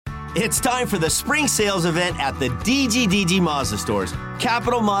It's time for the spring sales event at the DGDG Mazda stores.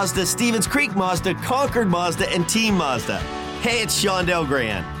 Capital Mazda, Stevens Creek Mazda, Concord Mazda, and Team Mazda. Hey, it's Sean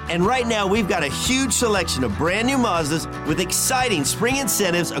Delgrand. And right now, we've got a huge selection of brand new Mazdas with exciting spring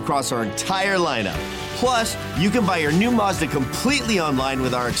incentives across our entire lineup. Plus, you can buy your new Mazda completely online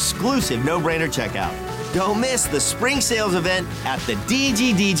with our exclusive no-brainer checkout. Don't miss the spring sales event at the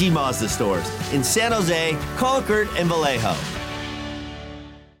DGDG Mazda stores in San Jose, Concord, and Vallejo.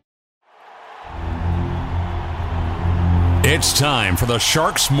 It's time for the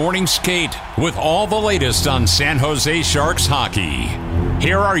Sharks Morning Skate with all the latest on San Jose Sharks hockey.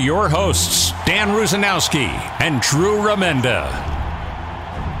 Here are your hosts, Dan Rusanowski and Drew Remenda.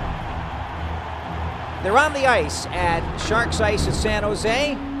 They're on the ice at Sharks Ice at San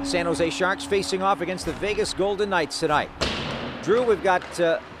Jose. San Jose Sharks facing off against the Vegas Golden Knights tonight. Drew, we've got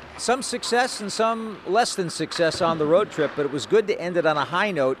some success and some less than success on the road trip, but it was good to end it on a high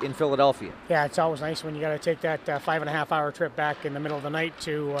note in Philadelphia. Yeah, it's always nice when you got to take that 5.5-hour trip back in the middle of the night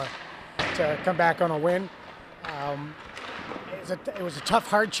to come back on a win. It was a tough,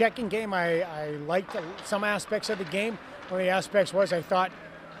 hard-checking game. I liked some aspects of the game. One of the aspects was I thought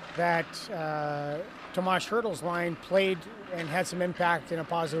that Tomas Hertl's line played and had some impact in a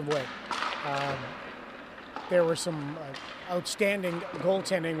positive way. There were some outstanding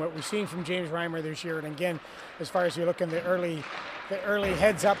goaltending, what we've seen from James Reimer this year. And again, as far as you look in the early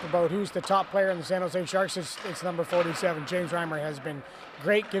heads up about who's the top player in the San Jose Sharks, it's number 47. James Reimer has been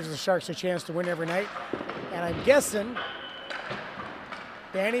great, gives the Sharks a chance to win every night. And I'm guessing,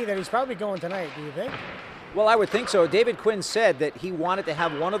 Danny, that he's probably going tonight, do you think? Well, I would think so. David Quinn said that he wanted to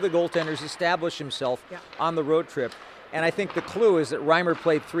have one of the goaltenders establish himself on the road trip. And I think the clue is that Reimer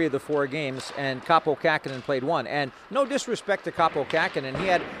played 3 of the 4 games and Kaapo Kähkönen played 1. And no disrespect to Kaapo Kähkönen, he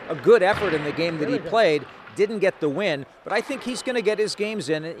had a good effort in the game that he played, didn't get the win, but I think he's going to get his games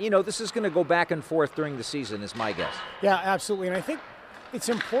in. And, you know, this is going to go back and forth during the season is my guess. Yeah, absolutely. And I think it's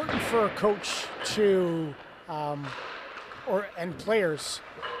important for a coach to, and players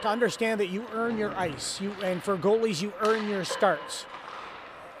to understand that you earn your ice. And for goalies, you earn your starts.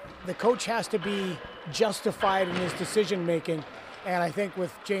 The coach has to be justified in his decision making, and I think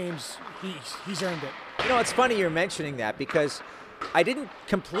with James, he's earned it. You know, it's funny you're mentioning that because I didn't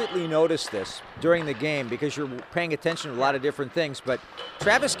completely notice this during the game because you're paying attention to a lot of different things, but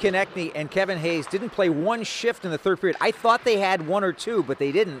Travis Konecny and Kevin Hayes didn't play one shift in the third period. I thought they had 1 or 2, but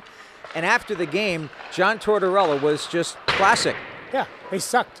they didn't. And after the game, John Tortorella was just classic. Yeah, they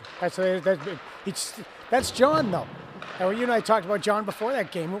sucked. That's John, though. You and I talked about John before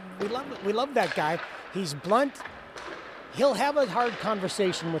that game. We love that guy. He's blunt. He'll have a hard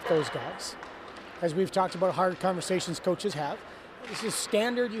conversation with those guys, as we've talked about hard conversations coaches have. This is a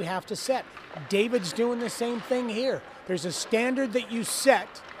standard you have to set. David's doing the same thing here. There's a standard that you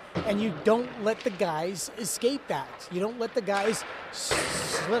set, and you don't let the guys escape that. You don't let the guys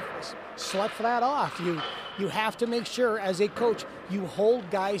slip that off. You have to make sure, as a coach, you hold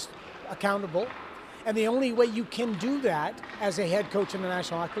guys accountable. And the only way you can do that as a head coach in the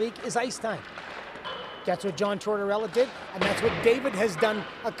National Hockey League is ice time. That's what John Tortorella did, and that's what David has done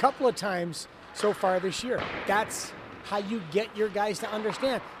a couple of times so far this year. That's how you get your guys to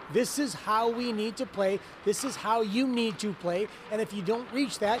understand. This is how we need to play. This is how you need to play. And if you don't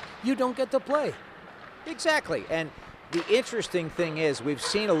reach that, you don't get to play. Exactly. And the interesting thing is we've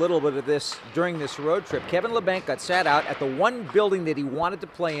seen a little bit of this during this road trip. Kevin Labanc got sat out at the one building that he wanted to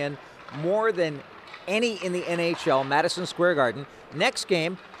play in more than any in the NHL, Madison Square Garden. Next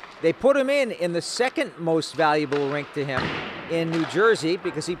game, they put him in the second most valuable rink to him in New Jersey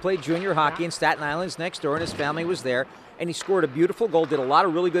because he played junior hockey in Staten Island's next door and his family was there. And he scored a beautiful goal, did a lot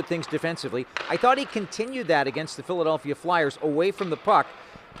of really good things defensively. I thought he continued that against the Philadelphia Flyers away from the puck.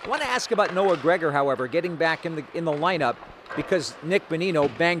 I want to ask about Noah Gregor, however, getting back in the lineup because Nick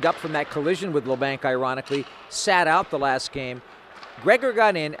Bonino banged up from that collision with Labanc, ironically, sat out the last game. Gregor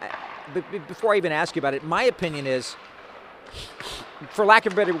got in. But before I even ask you about it, my opinion is, for lack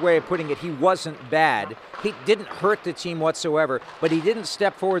of a better way of putting it, he wasn't bad. He didn't hurt the team whatsoever, but he didn't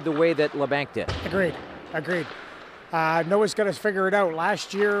step forward the way that Labanc did. Agreed. Noah's got to figure it out.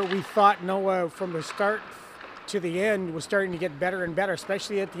 Last year, we thought Noah, from the start to the end, was starting to get better and better,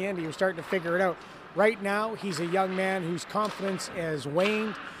 especially at the end. He was starting to figure it out. Right now, he's a young man whose confidence has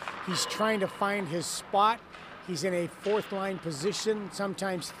waned. He's trying to find his spot. He's in a fourth-line position,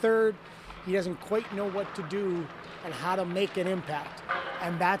 sometimes third. He doesn't quite know what to do and how to make an impact.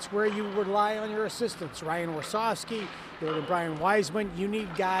 And that's where you rely on your assistants. Ryan Warsofsky, Brian Wiseman. You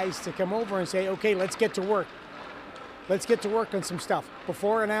need guys to come over and say, okay, let's get to work. Let's get to work on some stuff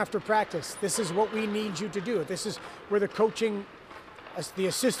before and after practice. This is what we need you to do. This is where the coaching as the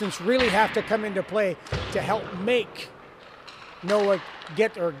assistants really have to come into play to help make Noah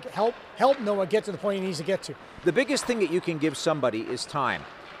help Noah get to the point he needs to get to. The biggest thing that you can give somebody is time.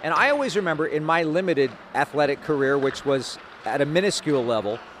 And I always remember in my limited athletic career, which was at a minuscule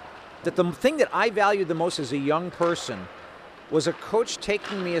level, that the thing that I valued the most as a young person was a coach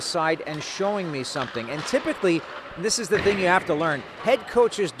taking me aside and showing me something. And typically, this is the thing you have to learn, head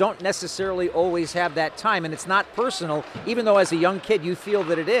coaches don't necessarily always have that time, and it's not personal, even though as a young kid you feel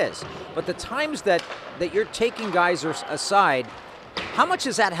that it is. But the times that you're taking guys aside, how much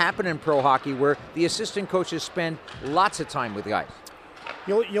does that happen in pro hockey where the assistant coaches spend lots of time with guys?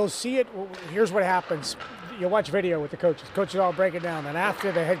 You'll see it. Here's what happens. You'll watch video with the coaches. Coaches all break it down. And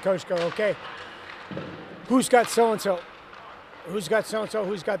after the head coach go, okay, who's got so-and-so? Who's got so-and-so?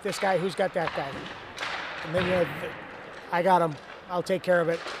 Who's got this guy? Who's got that guy? And then I got him. I'll take care of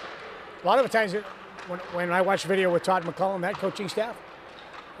it. A lot of the times when I watch video with Todd McCullum, that coaching staff,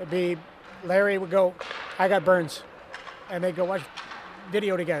 it'd be Larry would go, I got Burns. And they go watch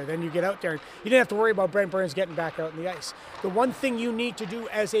video together. Then you get out there. You didn't have to worry about Brent Burns getting back out in the ice. The one thing you need to do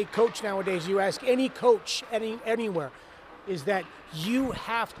as a coach nowadays, you ask any coach anywhere, is that you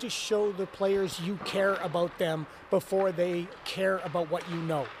have to show the players you care about them before they care about what you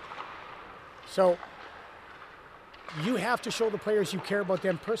know. So you have to show the players you care about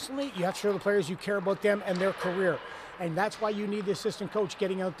them personally. You have to show the players you care about them and their career. And that's why you need the assistant coach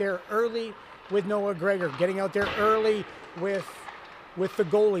getting out there early with Noah Gregor, getting out there early with the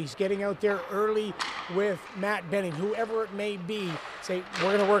goalies, getting out there early with Matt Benning, whoever it may be, say,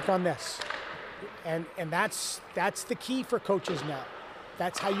 we're going to work on this. And that's the key for coaches now.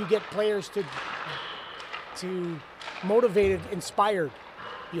 That's how you get players to motivated, inspired.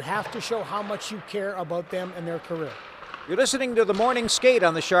 You have to show how much you care about them and their career. You're listening to The Morning Skate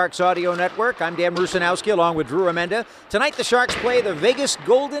on the Sharks Audio Network. I'm Dan Rusanowski along with Drew Remenda. Tonight the Sharks play the Vegas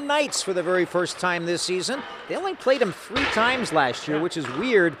Golden Knights for the very first time this season. They only played them 3 times last year, which is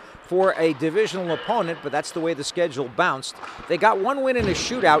weird for a divisional opponent, but that's the way the schedule bounced. They got 1 win in a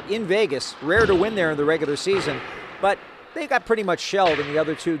shootout in Vegas. Rare to win there in the regular season, but they got pretty much shelled in the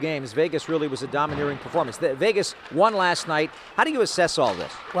other 2 games. Vegas really was a domineering performance. Vegas won last night. How do you assess all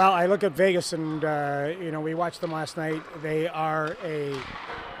this? Well, I look at Vegas and, we watched them last night. They're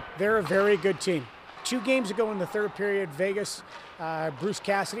a very good team. 2 games ago in the third period, Vegas, Bruce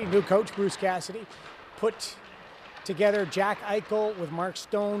Cassidy, new coach Bruce Cassidy, put together Jack Eichel with Mark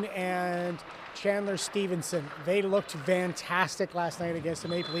Stone and Chandler Stevenson. They looked fantastic last night against the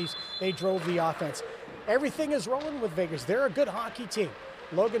Maple Leafs. They drove the offense. Everything is rolling with Vegas. They're a good hockey team.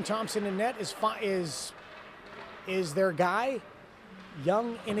 Logan Thompson in net is their guy.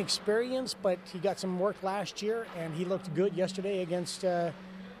 Young, inexperienced, but he got some work last year, and he looked good yesterday against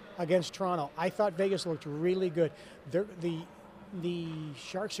Toronto. I thought Vegas looked really good. The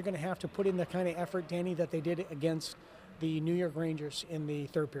Sharks are going to have to put in the kind of effort, Danny, that they did against the New York Rangers in the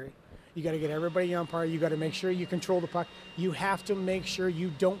third period. You got to get everybody on par. You got to make sure you control the puck. You have to make sure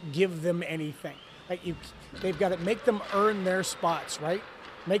you don't give them anything. They've got to make them earn their spots, right?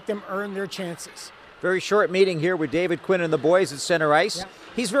 Make them earn their chances. Very short meeting here with David Quinn and the boys at center ice. Yeah.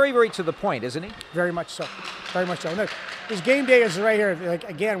 He's very, very to the point, isn't he? Very much so. Very much so. Look, his game day is right here.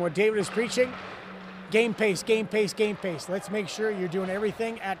 Again, what David is preaching, game pace, game pace, game pace. Let's make sure you're doing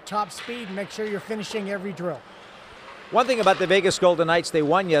everything at top speed and make sure you're finishing every drill. One thing about the Vegas Golden Knights, they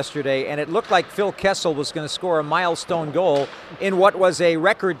won yesterday, and it looked like Phil Kessel was going to score a milestone goal in what was a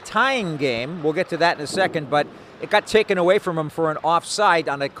record-tying game. We'll get to that in a second, but it got taken away from him for an offside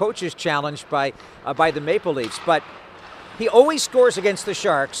on a coach's challenge by the Maple Leafs. But he always scores against the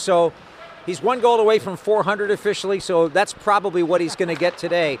Sharks, so he's 1 goal away from 400 officially, so that's probably what he's going to get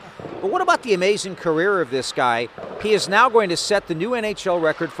today. But what about the amazing career of this guy? He is now going to set the new NHL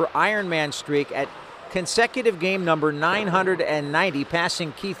record for Ironman streak at consecutive game number 990,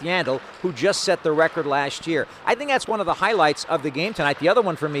 passing Keith Yandle, who just set the record last year. I think that's one of the highlights of the game tonight. The other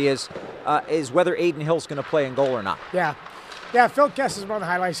one for me is whether Adin Hill's going to play in goal or not. Yeah, Phil Kessel is one of the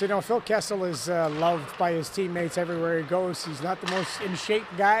highlights. Phil Kessel is loved by his teammates everywhere he goes. He's not the most in-shape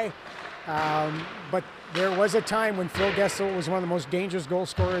guy, but there was a time when Phil Kessel was one of the most dangerous goal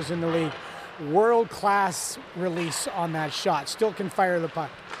scorers in the league. World-class release on that shot. Still can fire the puck.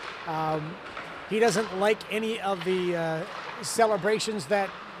 He doesn't like any of the celebrations that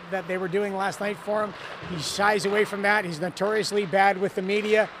they were doing last night for him. He shies away from that. He's notoriously bad with the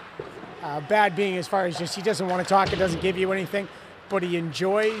media. Bad being as far as just he doesn't want to talk. It doesn't give you anything. But he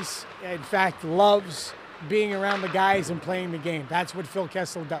enjoys, in fact, loves being around the guys and playing the game. That's what Phil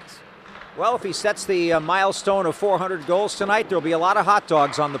Kessel does. Well, if he sets the milestone of 400 goals tonight, there'll be a lot of hot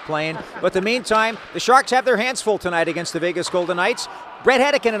dogs on the plane. But in the meantime, the Sharks have their hands full tonight against the Vegas Golden Knights. Brett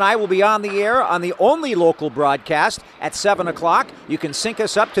Hedican and I will be on the air on the only local broadcast at 7 o'clock. You can sync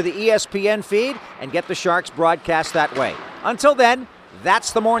us up to the ESPN feed and get the Sharks broadcast that way. Until then,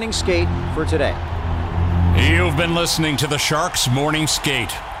 that's the Morning Skate for today. You've been listening to the Sharks Morning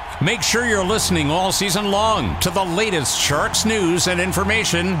Skate. Make sure you're listening all season long to the latest Sharks news and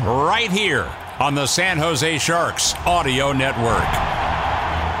information right here on the San Jose Sharks Audio Network.